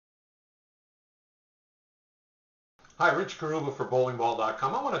Hi, Rich Karuba for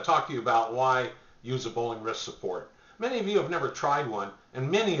bowlingball.com. I want to talk to you about why use a bowling wrist support. Many of you have never tried one,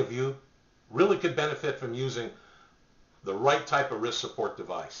 and many of you really could benefit from using the right type of wrist support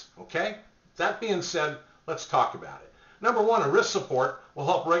device. Okay? That being said, let's talk about it. Number one, a wrist support will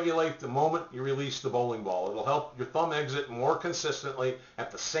help regulate the moment you release the bowling ball. It'll help your thumb exit more consistently at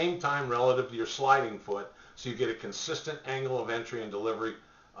the same time relative to your sliding foot, so you get a consistent angle of entry and delivery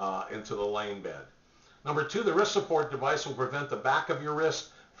into the lane bed. Number two, the wrist support device will prevent the back of your wrist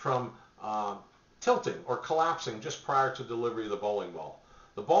from tilting or collapsing just prior to delivery of the bowling ball.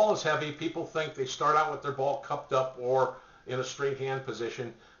 The ball is heavy. People think they start out with their ball cupped up or in a straight hand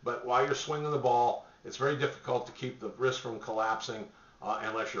position, but while you're swinging the ball, it's very difficult to keep the wrist from collapsing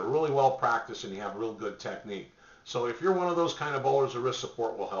unless you're really well practiced and you have real good technique. So if you're one of those kind of bowlers, a wrist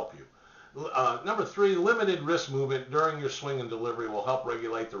support will help you. Number three, limited wrist movement during your swing and delivery will help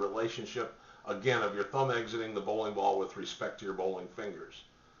regulate the relationship, again, of your thumb exiting the bowling ball with respect to your bowling fingers.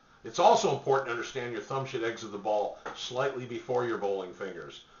 It's also important to understand your thumb should exit the ball slightly before your bowling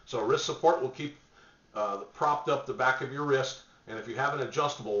fingers. So a wrist support will keep propped up the back of your wrist, and if you have an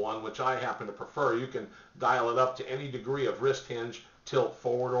adjustable one, which I happen to prefer, you can dial it up to any degree of wrist hinge, tilt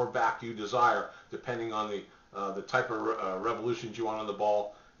forward or back you desire, depending on the type of revolutions you want on the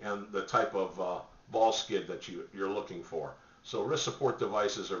ball and the type of ball skid that you're looking for. So wrist support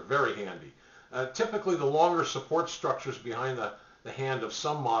devices are very handy. Typically, the longer support structures behind the hand of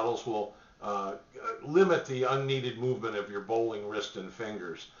some models will limit the unneeded movement of your bowling wrist and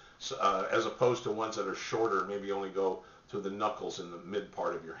fingers, as opposed to ones that are shorter, maybe only go to the knuckles in the mid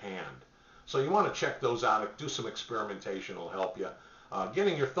part of your hand. So you want to check those out. Do some experimentation will help you.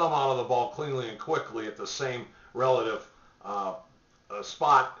 Getting your thumb out of the ball cleanly and quickly at the same relative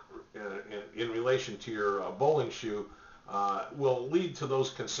spot in relation to your bowling shoe will lead to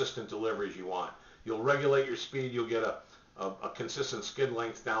those consistent deliveries you want. You'll regulate your speed. You'll get a consistent skid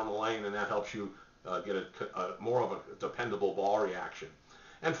length down the lane, and that helps you get more of a dependable ball reaction.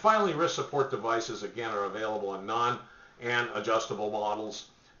 And finally, wrist support devices, again, are available in non and adjustable models.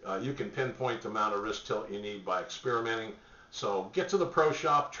 You can pinpoint the amount of wrist tilt you need by experimenting. So get to the pro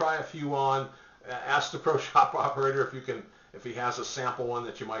shop, try a few on, ask the pro shop operator if he has a sample one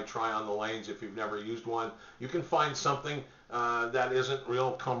that you might try on the lanes if you've never used one. You can find something that isn't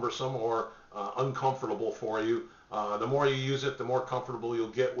real cumbersome or uncomfortable for you. The more you use it, the more comfortable you'll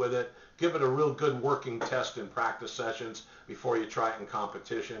get with it. Give it a real good working test in practice sessions before you try it in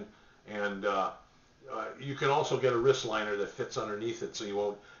competition. And you can also get a wrist liner that fits underneath it so you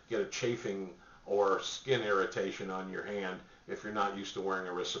won't get a chafing or skin irritation on your hand if you're not used to wearing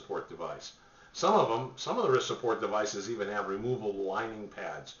a wrist support device. Some of the wrist support devices even have removable lining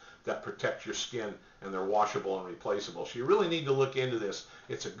pads that protect your skin, and they're washable and replaceable. So you really need to look into this.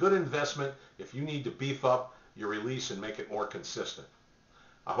 It's a good investment if you need to beef up your release and make it more consistent.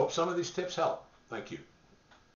 I hope some of these tips help. Thank you.